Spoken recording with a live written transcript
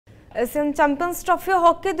Asian champions trophy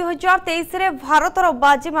hockey 2023 रे भारतर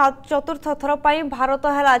बाजीमात चतुर्थ थर पर भारत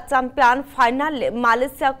है चैंपियन फाइनल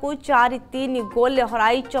मालेशिया को 4-3 गोल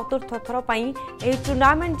हराई चतुर्थ थर पर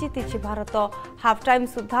टूर्नामेंट जीति भारत हाफ टाइम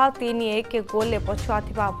सुधा 3-1 गोल पछुआ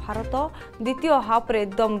भारत द्वितीय हाफ रे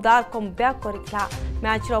दमदार comeback करथिला।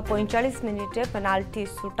 Match 45 minute penalty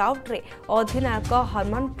shootout रे अधिनायक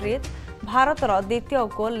हरमनप्रीत भारतर द्वितीय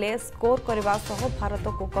गोल ले स्कोर करने सह भारत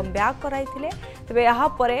को कमब्याक कराइथिले। तेबे यहाँ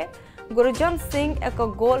पर गुरजन सिंह एक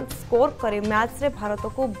गोल स्कोर कर मैच रे भारत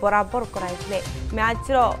को बराबर कराइथिले।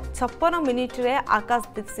 मैच 56 मिनिट रे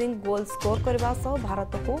आकाशदीप सिंह गोल स्कोर करने सह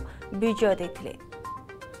भारत को विजय देथिले।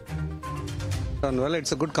 Well,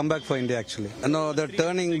 it's a good comeback for India actually. No, the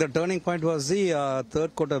turning point was the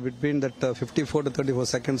third quarter between that 54 to 34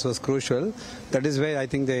 seconds was crucial. That is where I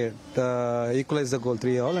think they equalized the goal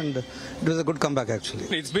 3-all, and it was a good comeback actually.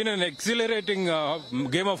 It's been an exhilarating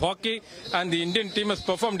game of hockey, and the Indian team has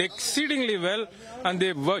performed exceedingly well, and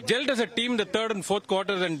they gelled as a team the third and fourth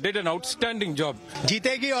quarters and did an outstanding job.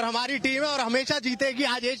 जीतेगी और हमारी team है और हमेशा जीतेगी।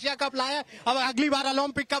 आज Asia cup लाया, अब अगली बार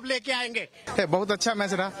ओलंपिक कप लेके आएंगे। बहुत अच्छा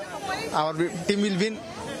मैच रहा। Our team will win,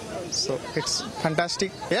 so it's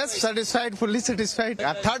fantastic. Yes, satisfied, fully satisfied.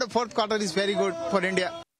 Third or fourth quarter is very good for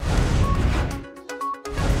India.